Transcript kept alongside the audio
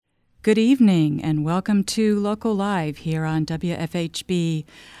Good evening and welcome to Local Live here on WFHB.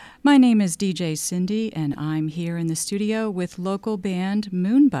 My name is DJ Cindy and I'm here in the studio with local band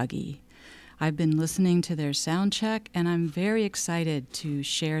Moon Buggy. I've been listening to their sound check and I'm very excited to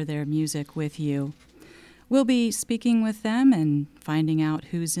share their music with you. We'll be speaking with them and finding out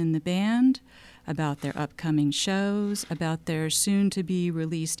who's in the band, about their upcoming shows, about their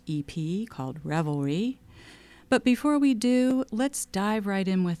soon-to-be-released EP called Revelry. But before we do, let's dive right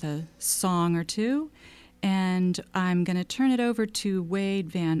in with a song or two, and I'm going to turn it over to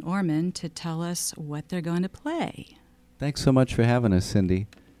Wade Van Orman to tell us what they're going to play. Thanks so much for having us, Cindy.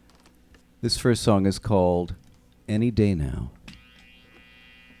 This first song is called Any Day Now.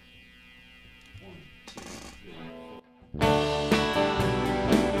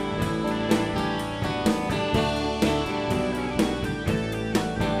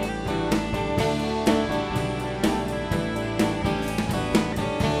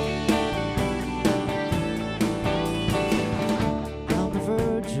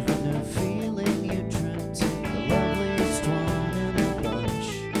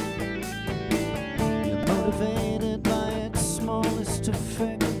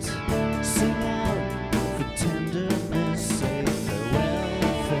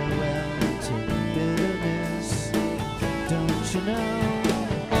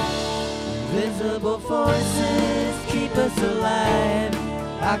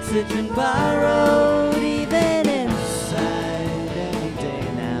 Oxygen borrowed, even inside. Any day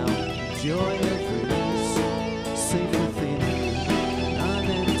now, joy of release, safe within you,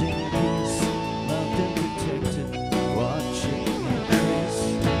 unending peace, loved and protected, watching increase.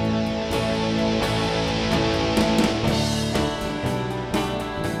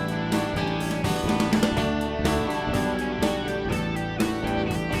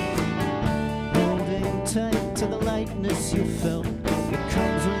 Holding tight to the lightness you felt. It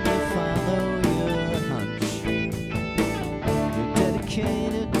comes when you follow your hunch. You're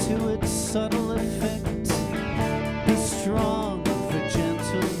dedicated to its subtle effect. Be strong for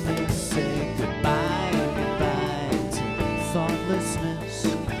gentleness. Say goodbye, goodbye to thoughtlessness.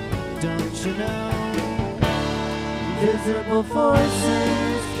 Don't you know? Invisible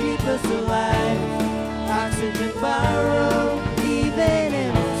forces keep us alive. Oxygen borrowed, even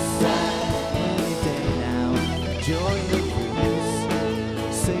inside. Any day now, joy of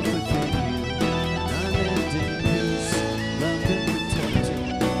safe within you, unending peace, loved and protected,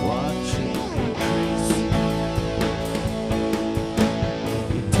 watching increase.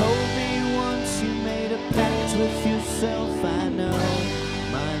 You told me once you made a pact with yourself, I know,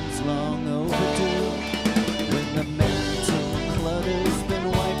 mine's long overdue. When the mental clutter's been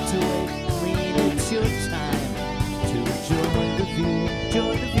wiped away clean, it's your time to enjoy the view,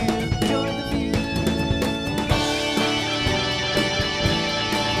 enjoy the view, enjoy the view.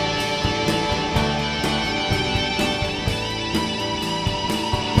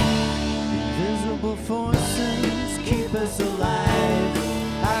 Forces keep us alive.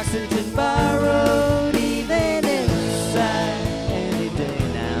 Oxygen borrowed, even inside. Any day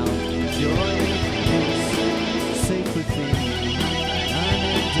now, joy of peace, safe within you,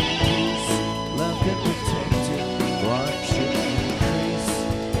 unending peace, loved and protected, watch it increase.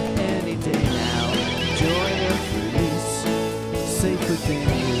 Any day now, joy of release, safe within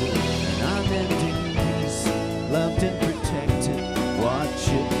you, unending peace, loved and protected, watch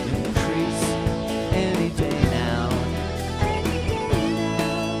it increase. Any day now,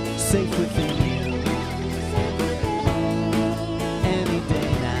 safe within you. Any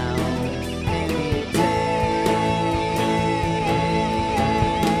day now, any day.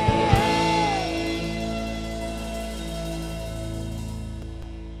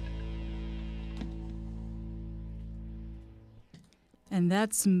 And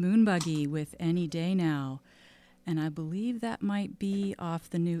that's Moon Buggy with Any Day Now. And I believe that might be off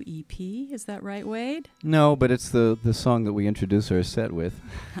the new EP. Is that right, Wade? No, but it's the song that we introduce our set with.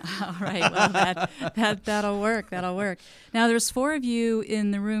 All right. Well, that'll work. That'll work. Now, there's 4 of you in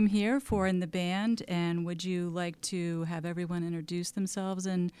the room here, 4 in the band. And would you like to have everyone introduce themselves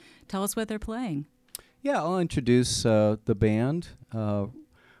and tell us what they're playing? Yeah, I'll introduce the band.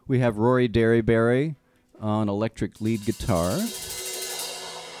 We have Rory Derryberry on electric lead guitar.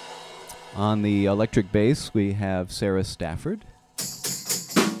 On the electric bass, we have Sarah Stafford.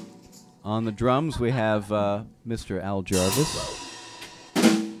 On the drums, we have Mr. Al Jarvis.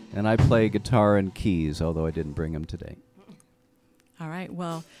 And I play guitar and keys, although I didn't bring them today. All right.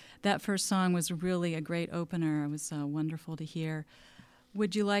 Well, that first song was really a great opener. It was wonderful to hear.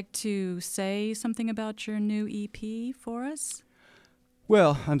 Would you like to say something about your new EP for us?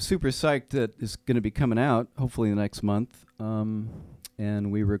 Well, I'm super psyched that it's going to be coming out, hopefully next month.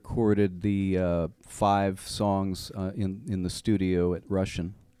 And we recorded the 5 songs in the studio at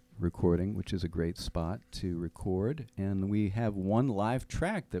Russian Recording, which is a great spot to record. And we have one live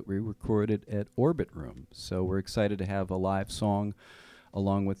track that we recorded at Orbit Room. So we're excited to have a live song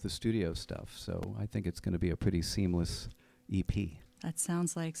along with the studio stuff. So I think it's going to be a pretty seamless EP. That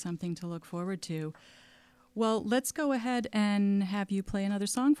sounds like something to look forward to. Well, let's go ahead and have you play another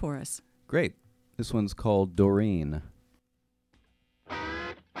song for us. Great. This one's called Doreen.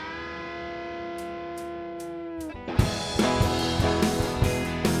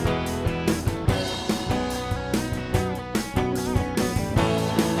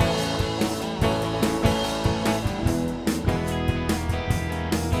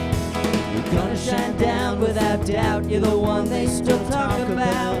 Gonna shine down without doubt. You're the one they still talk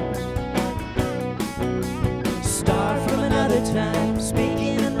about. Star from another time,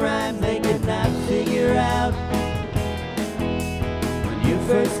 speaking in rhyme they could not figure out. When you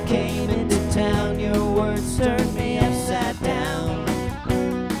first came into town, your words turned me upside down.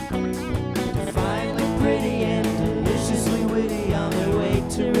 Finally pretty and deliciously witty, on their way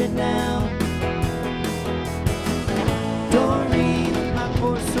to renown. Doreen, my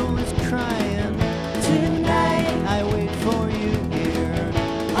poor soul is crying. Tonight I wait for you here.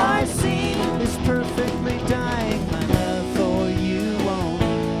 Our scene is perfectly dying. My love for you won't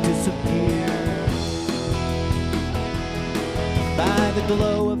disappear. By the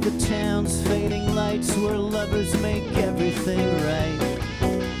glow of the town's fading lights, where lovers make everything right.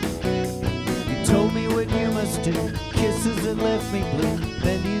 You told me what you must do, kisses that left me blue,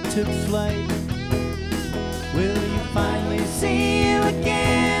 then you took flight. Will you finally see you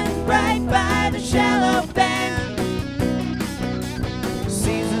again, right by the shallow bend?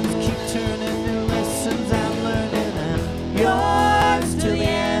 Seasons keep turning, new lessons I'm learning, I'm yours to the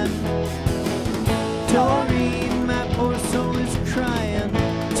end. Doreen, my poor soul is crying.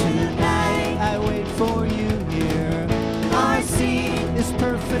 Tonight I wait for you here. Our scene is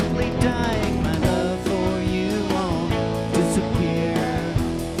perfectly dying. My love for you won't disappear.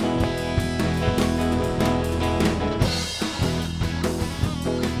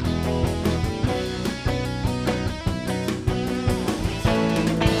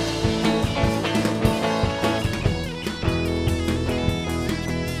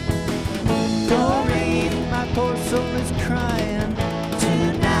 Poor soul is crying.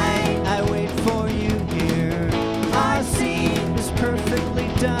 Tonight I wait for you here. Our scene is perfectly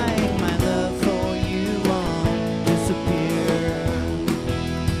dying. My love for you won't disappear.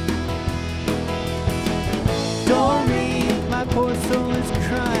 Doreen, my poor soul is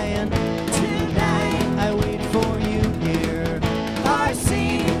crying. Tonight I wait for you here. Our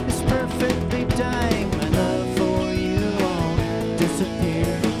scene is perfectly dying. My love for you won't disappear.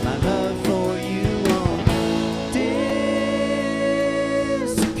 My love for you won't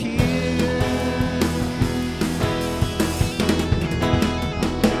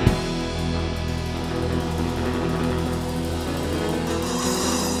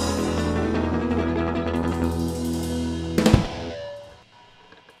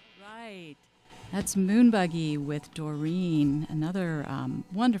That's Moon Buggy with Doreen, another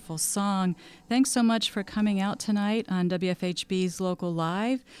wonderful song. Thanks so much for coming out tonight on WFHB's Local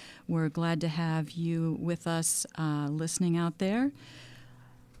Live. We're glad to have you with us listening out there.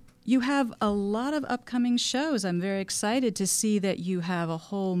 You have a lot of upcoming shows. I'm very excited to see that you have a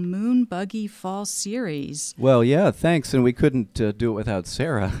whole Moon Buggy fall series. Well, yeah, thanks. And we couldn't do it without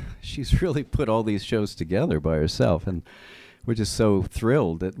Sarah. She's really put all these shows together by herself. And we're just so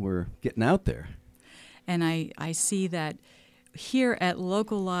thrilled that we're getting out there. And I see that here at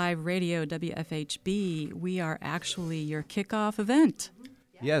Local Live Radio WFHB, we are actually your kickoff event.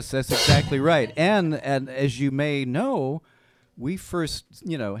 Yes, that's exactly right. And as you may know, we first,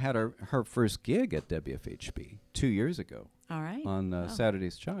 had her first gig at WFHB 2 years ago. All right. On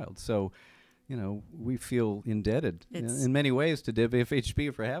Saturday's Child. So, we feel indebted in many ways to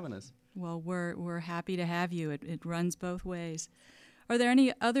WFHB for having us. Well, we're happy to have you. It runs both ways. Are there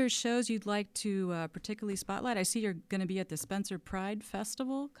any other shows you'd like to particularly spotlight? I see you're going to be at the Spencer Pride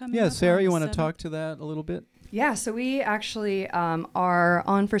Festival coming up. Yeah, Sarah, you want to 7th? talk to that a little bit? Yeah, so we actually are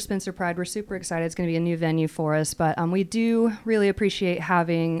on for Spencer Pride. We're super excited. It's going to be a new venue for us, but we do really appreciate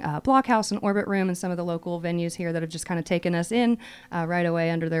having Blockhouse and Orbit Room and some of the local venues here that have just kind of taken us in right away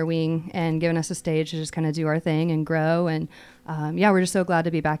under their wing and given us a stage to just kind of do our thing and grow. And we're just so glad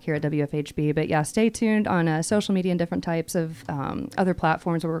to be back here at WFHB. But yeah, stay tuned on social media and different types of other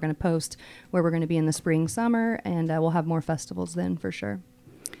platforms where we're going to post where we're going to be in the spring, summer, and we'll have more festivals then for sure.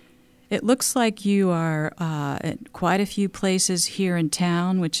 It looks like you are at quite a few places here in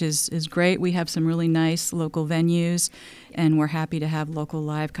town, which is great. We have some really nice local venues, and we're happy to have Local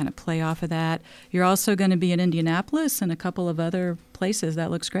Live kind of play off of that. You're also going to be in Indianapolis and a couple of other places.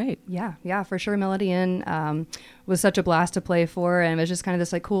 That looks great. Yeah, for sure. Melody Inn was such a blast to play for, and it was just kind of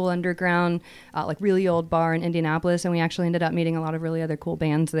this like cool underground, like really old bar in Indianapolis, and we actually ended up meeting a lot of really other cool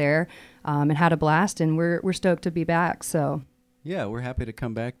bands there, and had a blast, and we're stoked to be back. So. Yeah, we're happy to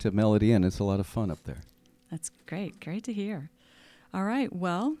come back to Melody Inn. It's a lot of fun up there. That's great. Great to hear. All right,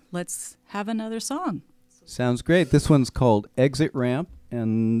 well, let's have another song. Sounds great. This one's called Exit Ramp,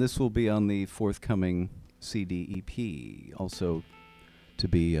 and this will be on the forthcoming CD EP, also to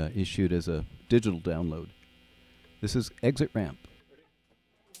be issued as a digital download. This is Exit Ramp.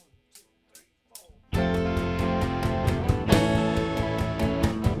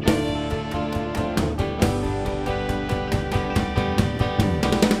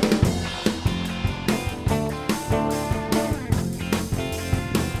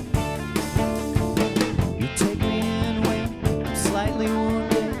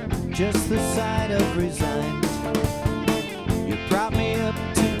 Just the sight of resigned. You brought me up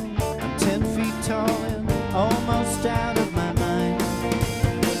to, I'm 10 feet tall and almost out of my mind.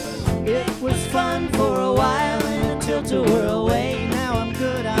 It was fun for a while until to whirl away. Now I'm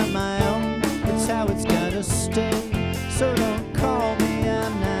good on my own, it's how it's gotta stay. So don't call me,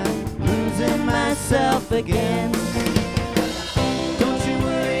 I'm not losing myself again. Don't you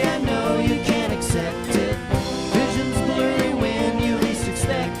worry, I know you can't accept it. Vision's blurry when you least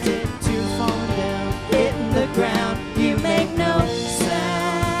expect it. The ground, you make no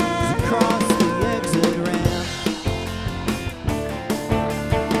sound across the exit ramp.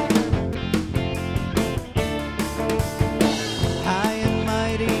 High and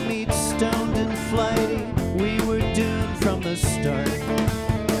mighty meet stoned and flighty. We were doomed from the start.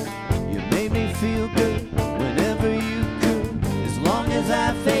 You made me feel good whenever you could, as long as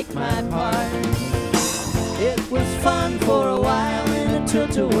I faked my part. It was fun for a while and until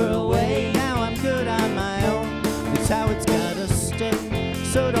to whirl away. Now I'm good on my own. It's how it's gotta stay.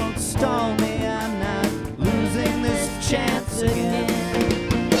 So don't stall me, I'm not losing this chance again.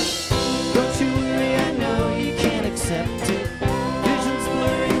 Don't you worry, I know you can't accept it. Vision's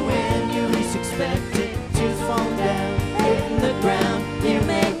blurry when you least expect it. To fall down, hitting the ground, you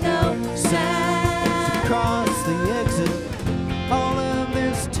make no sound. Across the exit, all of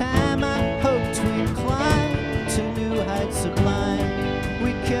this time I hoped we'd climb to new heights sublime.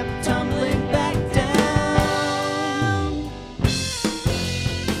 We kept tumbling back down.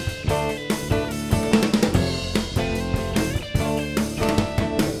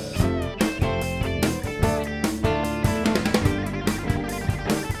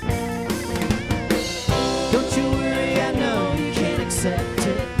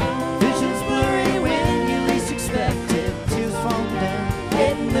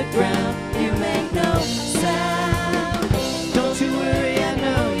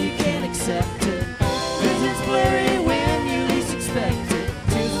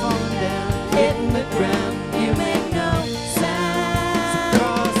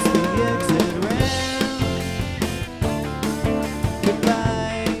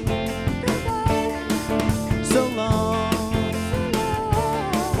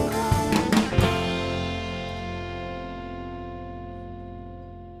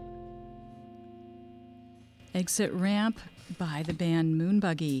 Exit Ramp by the band Moon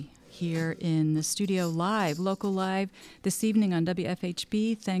Buggy here in the studio live, Local Live, this evening on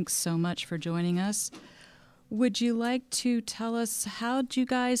WFHB. Thanks so much for joining us. Would you like to tell us how'd you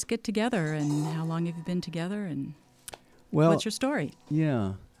guys get together and how long have you been together and what's your story?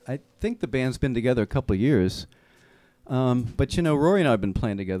 Yeah, I think the band's been together a couple of years. But, you know, Rory and I have been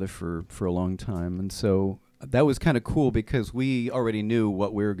playing together for a long time, and so that was kind of cool because we already knew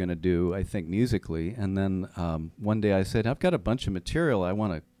what we were going to do, I think, musically. And then one day I said, I've got a bunch of material. I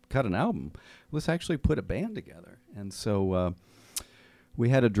want to cut an album. Let's actually put a band together. And so we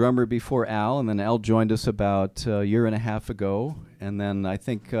had a drummer before Al, and then Al joined us about a year and a half ago. And then I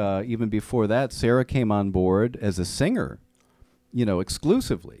think even before that, Sarah came on board as a singer, you know,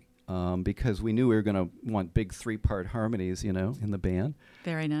 exclusively. Because we knew we were going to want big 3-part harmonies, you know, in the band.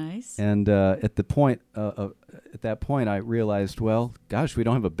 Very nice. And at that point, I realized, well, gosh, we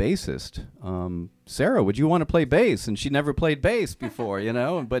don't have a bassist. Sarah, would you want to play bass? And she never played bass before, you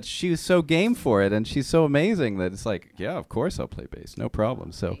know, but she was so game for it, and she's so amazing that it's like, yeah, of course I'll play bass, no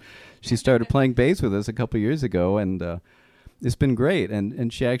problem. So she started playing bass with us a couple years ago, and it's been great.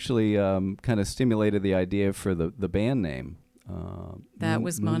 And she actually kind of stimulated the idea for the band name. That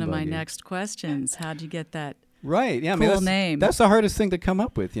was one of my Buggy. next questions. How'd you get that Right. Yeah. I Cool mean, name. That's the hardest thing to come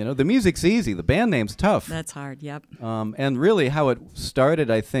up with. You know, the music's easy. The band name's tough. That's hard. Yep. And really, how it started,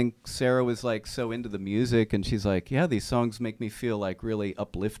 I think Sarah was like so into the music, and she's like, "Yeah, these songs make me feel like really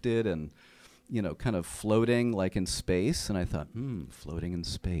uplifted and, you know, kind of floating like in space." And I thought, floating in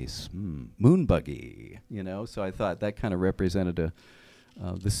space, Moon Buggy. You know, so I thought that kind of represented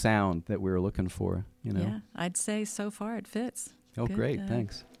the sound that we were looking for. You know. Yeah, I'd say so far it fits. Oh, Good, great!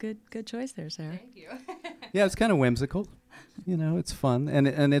 Thanks. Good choice there, Sarah. Thank you. Yeah, it's kind of whimsical. You know, it's fun,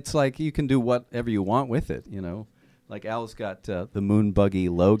 and it's like you can do whatever you want with it. You know, like Al's got the Moon Buggy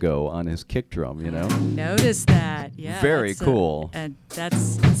logo on his kick drum. You know, Notice that. Yeah. Very cool. And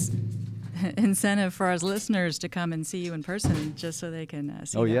that's incentive for our listeners to come and see you in person, just so they can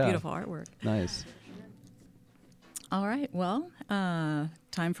see that beautiful artwork. Nice. All right. Well,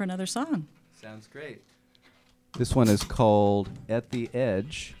 time for another song. Sounds great. This one is called "At the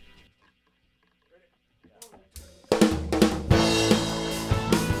Edge."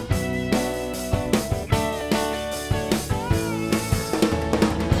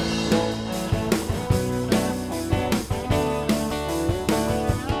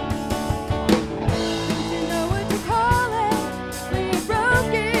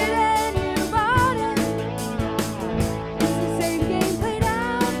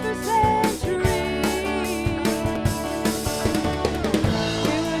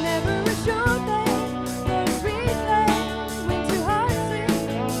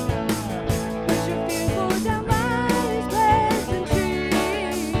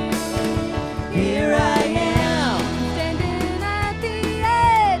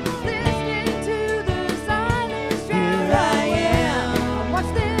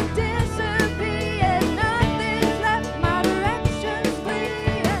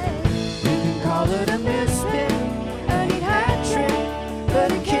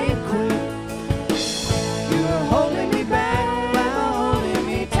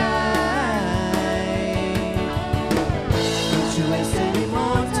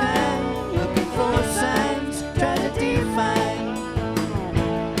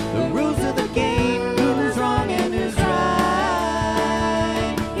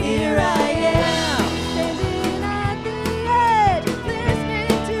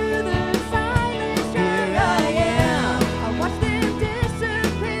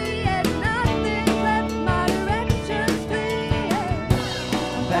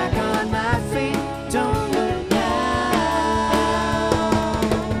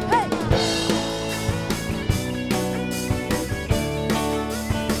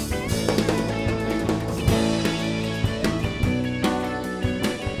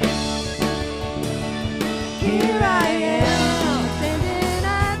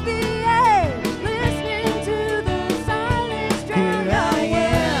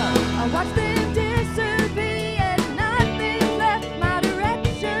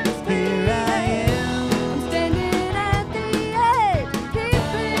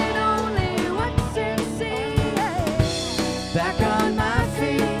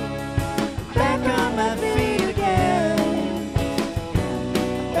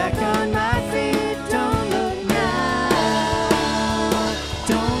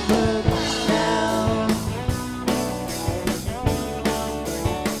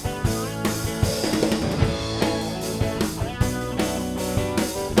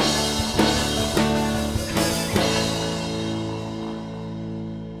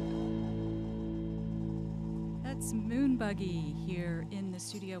 Moon Buggy here in the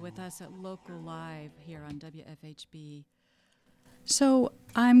studio with us at Local Live here on WFHB. So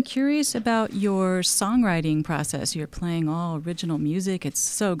I'm curious about your songwriting process. You're playing all original music. It's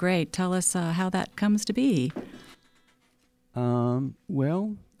so great. Tell us how that comes to be.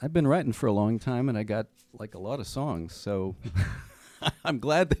 Well, I've been writing for a long time, and I got like a lot of songs. So I'm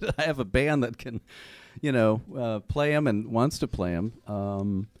glad that I have a band that can, play them and wants to play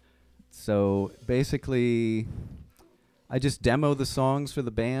them. So basically, I just demo the songs for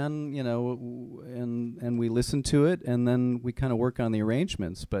the band, and we listen to it, and then we kind of work on the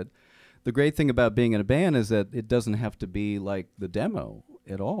arrangements. But the great thing about being in a band is that it doesn't have to be like the demo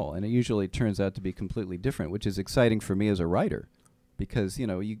at all, and it usually turns out to be completely different, which is exciting for me as a writer, because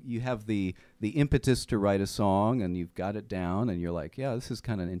you have the impetus to write a song, and you've got it down, and you're like, yeah, this is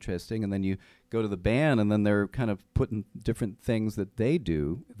kind of interesting, and then you go to the band, and then they're kind of putting different things that they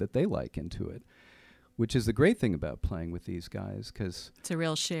do that they like into it, which is the great thing about playing with these guys, because it's a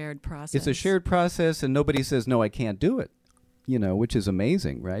real shared process. It's a shared process, and nobody says, no, I can't do it, which is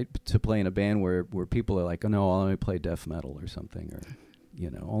amazing, right? To play in a band where people are like, oh, no, I'll only play death metal or something, or,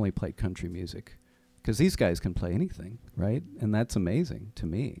 only play country music. Because these guys can play anything, right? And that's amazing to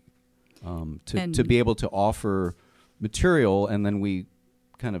me. to be able to offer material, and then we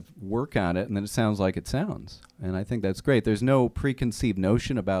kind of work on it, and then it sounds like it sounds. And I think that's great. There's no preconceived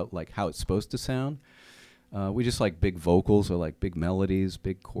notion about like how it's supposed to sound. We just like big vocals or like big melodies,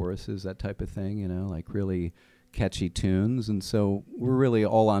 big choruses, that type of thing, you know, like really catchy tunes. And so we're really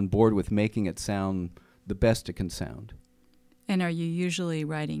all on board with making it sound the best it can sound. And are you usually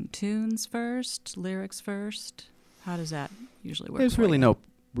writing tunes first, lyrics first? How does that usually work? There's for really you? no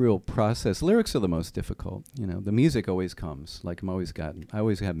real process. Lyrics are the most difficult. You know, the music always comes. Like I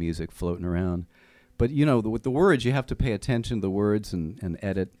always have music floating around. But, you know, with the words, you have to pay attention to the words and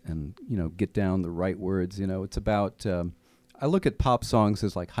edit and, you know, get down the right words. You know, it's about, I look at pop songs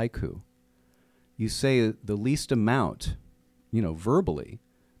as like haiku. You say the least amount, you know, verbally,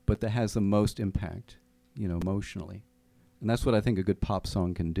 but that has the most impact, you know, emotionally. And that's what I think a good pop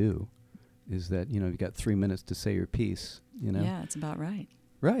song can do, is that, you know, you've got 3 minutes to say your piece, you know. Yeah, it's about right.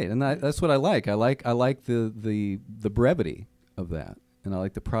 Right, and that's what I like. I like the brevity of that, and I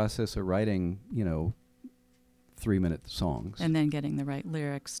like the process of writing, you know, 3-minute songs. And then getting the right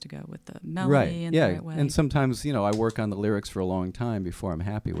lyrics to go with the melody in the right way. And sometimes, you know, I work on the lyrics for a long time before I'm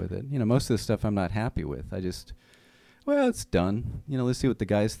happy with it. You know, most of the stuff I'm not happy with. I just, well, it's done. You know, let's see what the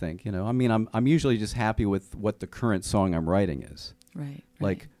guys think. You know, I mean, I'm usually just happy with what the current song I'm writing is. Right.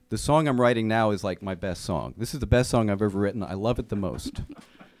 Like the song I'm writing now is like my best song. This is the best song I've ever written. I love it the most.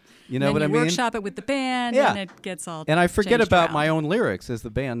 You know what I mean? Workshop it with the band, Yeah. and it gets all And I forget changed about around. my own lyrics, as the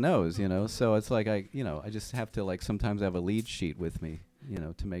band knows, you know. So it's like I just have to like sometimes have a lead sheet with me, you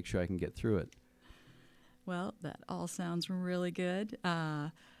know, to make sure I can get through it. Well, that all sounds really good.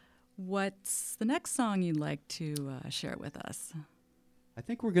 What's the next song you'd like to share with us? I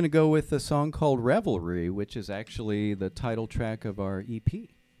think we're going to go with a song called Revelry, which is actually the title track of our EP.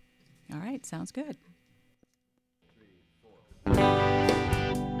 All right, sounds good.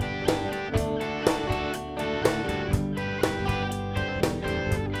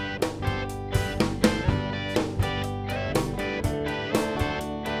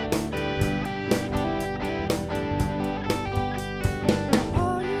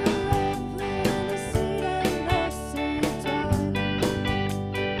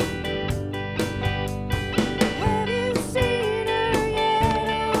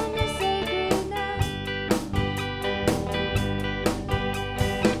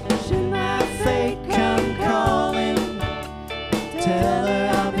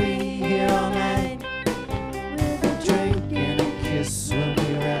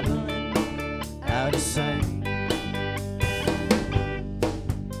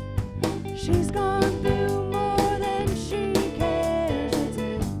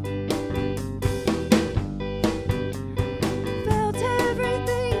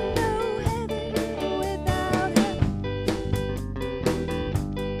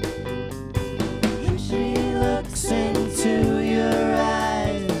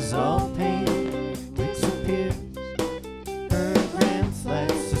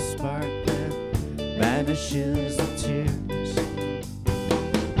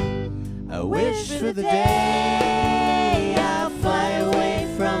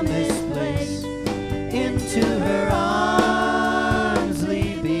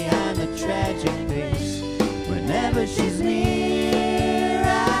 She's here,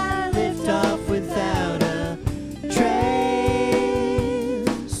 I lift off without a trace.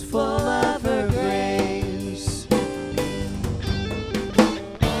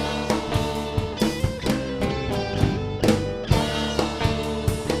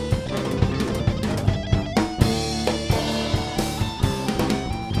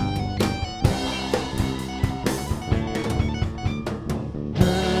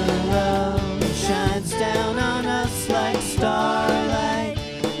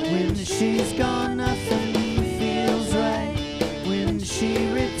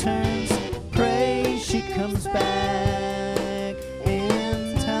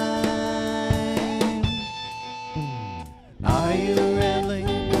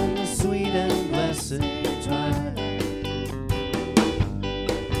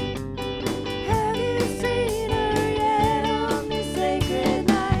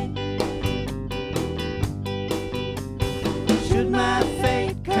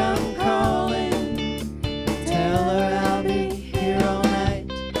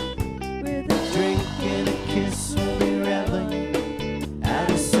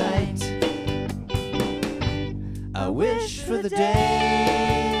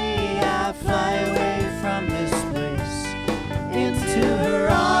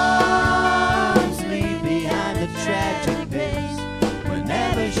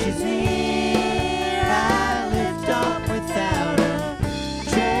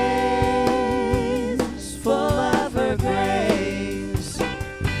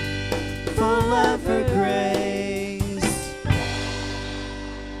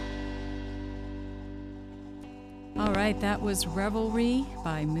 that was Revelry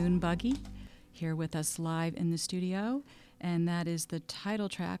by Moon Buggy, here with us live in the studio. And that is the title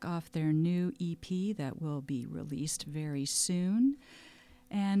track off their new EP that will be released very soon.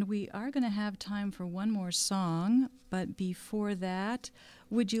 And we are going to have time for one more song, but before that,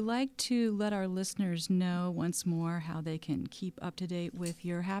 would you like to let our listeners know once more how they can keep up to date with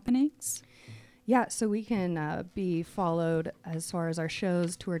your happenings? Yeah, so we can be followed as far as our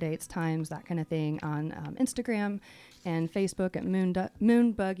shows, tour dates, times, that kind of thing on Instagram and Facebook at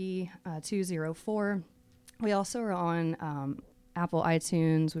Moon Buggy 204. We also are on Apple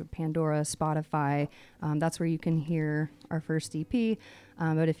iTunes, Pandora, Spotify. That's where you can hear our first EP.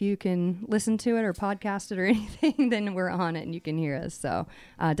 But if you can listen to it or podcast it or anything, then we're on it and you can hear us. So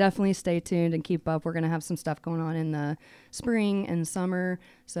definitely stay tuned and keep up. We're going to have some stuff going on in the spring and summer.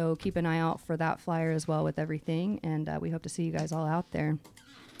 So keep an eye out for that flyer as well with everything. And we hope to see you guys all out there.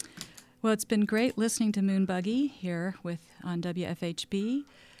 Well, it's been great listening to Moon Buggy here on WFHB.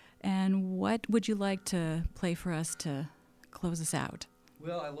 And what would you like to play for us to close us out?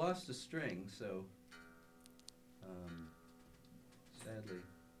 Well, I lost a string, so sadly.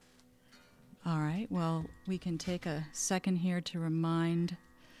 All right. Well, we can take a second here to remind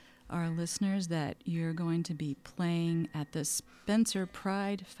our listeners that you're going to be playing at the Spencer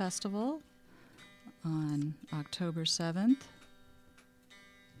Pride Festival on October 7th.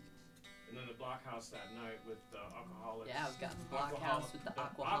 And then the Blockhouse that night with the Alcoholics. Yeah, we've got the Blockhouse with the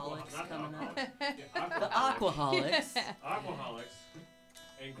Aquaholics not coming up. The The Aquaholics. Aquaholics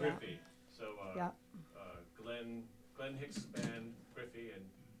and Griffey. So Glenn Hicks' band, Griffey, and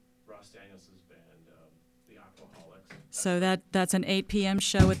Ross Daniels' band, the Aquaholics. So that's an 8 p.m.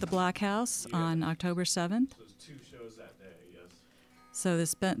 show at the Blockhouse on October 7th. So there's 2 shows that day, yes. So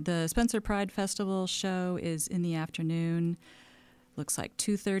the Spencer Pride Festival show is in the afternoon. Looks like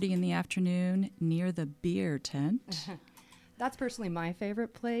 2:30 in the afternoon near the beer tent. That's personally my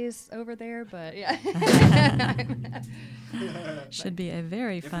favorite place over there, but yeah. Should be a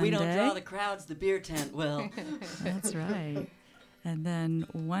very fun day. If we don't draw the crowds, the beer tent will. That's right. And then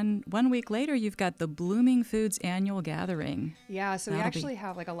one week later, you've got the Blooming Foods annual gathering. Yeah, so we actually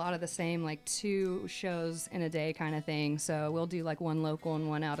have like a lot of the same, like 2 shows in a day kind of thing. So we'll do like one local and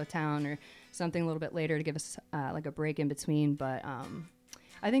one out of town or something a little bit later to give us like a break in between. But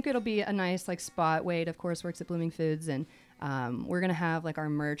I think it'll be a nice like spot. Wade, of course, works at Blooming Foods, and we're going to have like our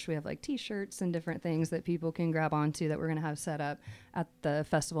merch. We have like T-shirts and different things that people can grab onto that we're going to have set up at the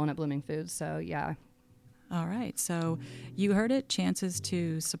festival and at Blooming Foods. So, yeah. All right. So you heard it. Chances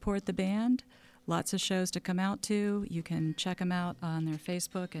to support the band. Lots of shows to come out to. You can check them out on their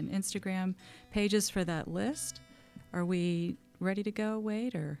Facebook and Instagram pages for that list. Are we ready to go,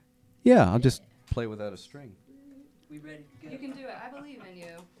 Wade? Or? Yeah, I'll just play without a string. We ready to go? You can do it. I believe in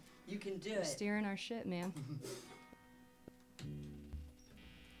you. You can do You're it. steering our ship, man.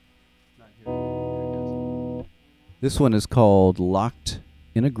 This one is called Locked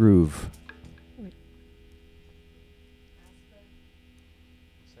in a Groove.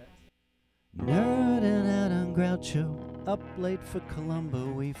 Nerding out on Groucho, up late for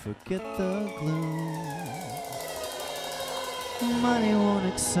Columbo, we forget the gloom. Money won't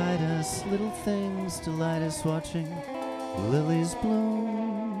excite us, little things delight us, watching lilies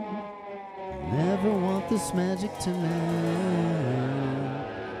bloom. Never want this magic to mend.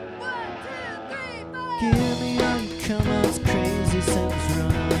 1, 2, 3, 4. Give me all your come-outs, crazy sense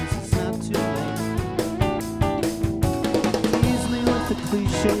runs, it's not too late. Tease me with the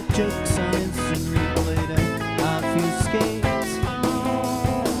cliche jokes on instant replay to obfuscate.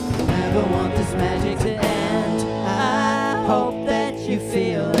 Never want this magic to end. I hope that you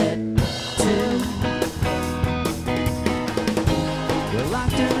feel it too. We're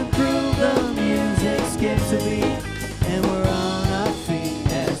locked in a groove, the music skips a beat, and we're on our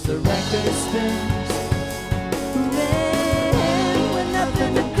feet as the record spins. Then, with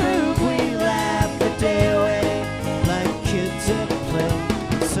nothing to prove, we laugh the day away like kids at play.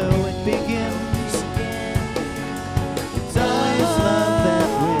 So it begins. It's always love that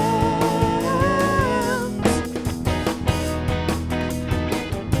wins.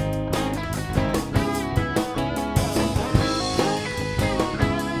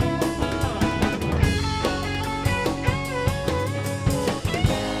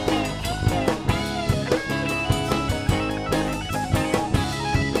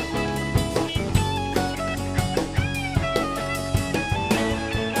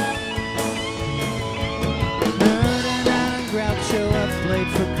 Show up late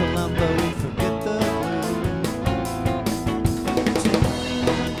for Columbo, we forget the blues. Till we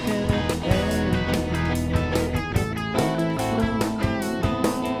look at it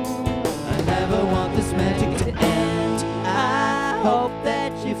I never want this magic to end.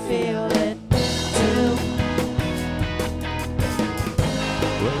 feel it too.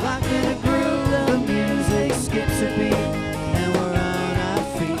 We're locked in a groove, the music skips a beat, and we're on our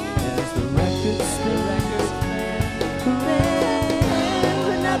feet as the record spins.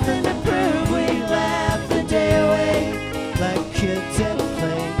 With nothing to prove, we laugh the day away like kids at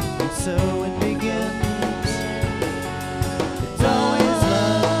play, and so it begins. It's always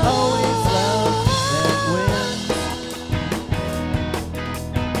love that wins.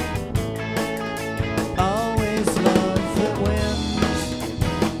 Always love that wins.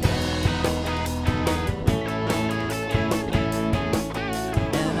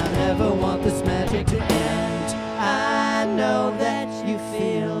 And I never want this magic to end. I know that you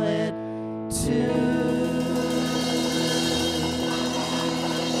feel it too.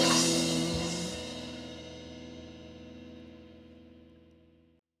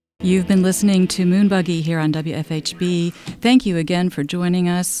 You've been listening to Moon Buggy here on WFHB. Thank you again for joining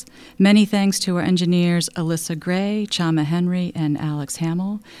us. Many thanks to our engineers Alyssa Gray, Chama Henry, and Alex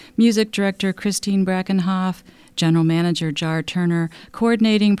Hamel, music director Christine Brackenhoff, general manager Jar Turner,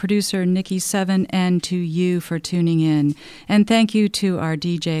 coordinating producer Nikki Seven, and to you for tuning in. And thank you to our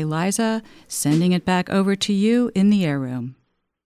DJ Liza, sending it back over to you in the air room.